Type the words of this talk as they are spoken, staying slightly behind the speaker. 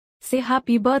say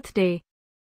happy birthday.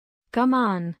 Come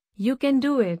on, you can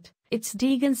do it. It's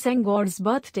Diegane Senghor's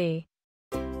birthday.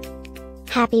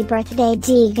 Happy birthday,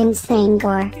 Diegane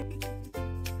Senghor.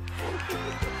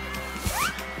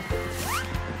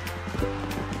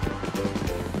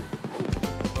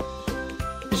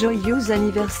 Joyeux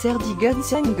anniversaire Diegane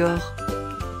Senghor.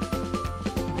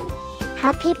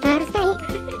 Happy birthday,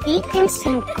 Diegane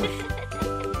Senghor.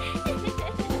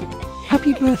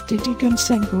 Happy birthday, Diegane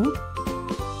Senghor.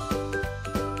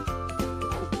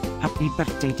 Happy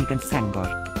birthday, Diegane Senghor.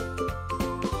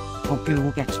 Hope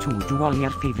you get to do all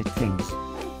your favorite things.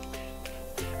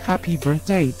 Happy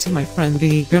birthday to my friend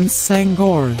Diegane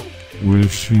Senghor.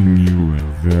 Wishing you a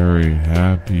very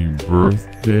happy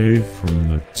birthday from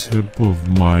the tip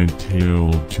of my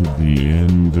tail to the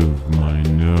end of my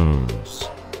nose.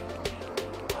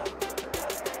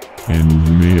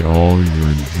 And may all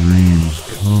your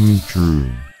dreams come true.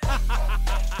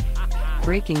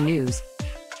 Breaking news.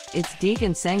 It's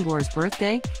Diegane Senghor's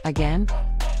birthday, again?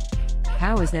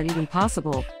 How is that even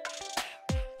possible?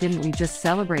 Didn't we just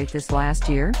celebrate this last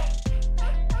year?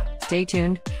 Stay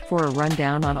tuned for a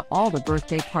rundown on all the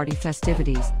birthday party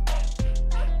festivities.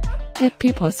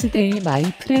 Happy birthday, my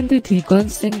friend Diegane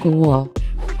Senghor.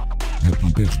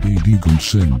 Happy birthday, Diegane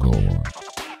Senghor.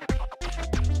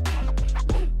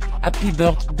 Happy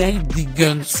birthday,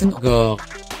 Diegane Senghor.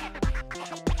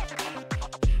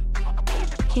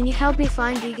 Can you help me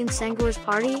find Diegane Senghor's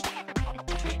party?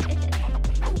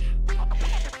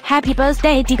 Happy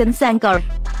birthday, Diegane Senghor.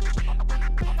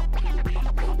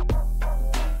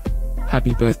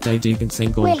 Happy birthday, Diegane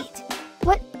Senghor. Wait,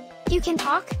 what? You can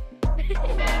talk?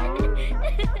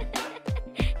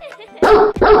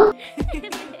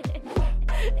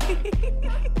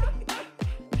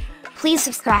 Please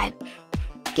subscribe,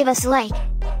 give us a like,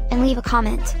 and leave a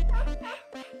comment.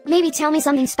 Maybe tell me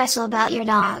something special about your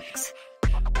dogs.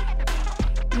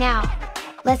 Now,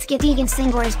 let's get Diegane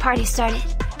Senghor's party started.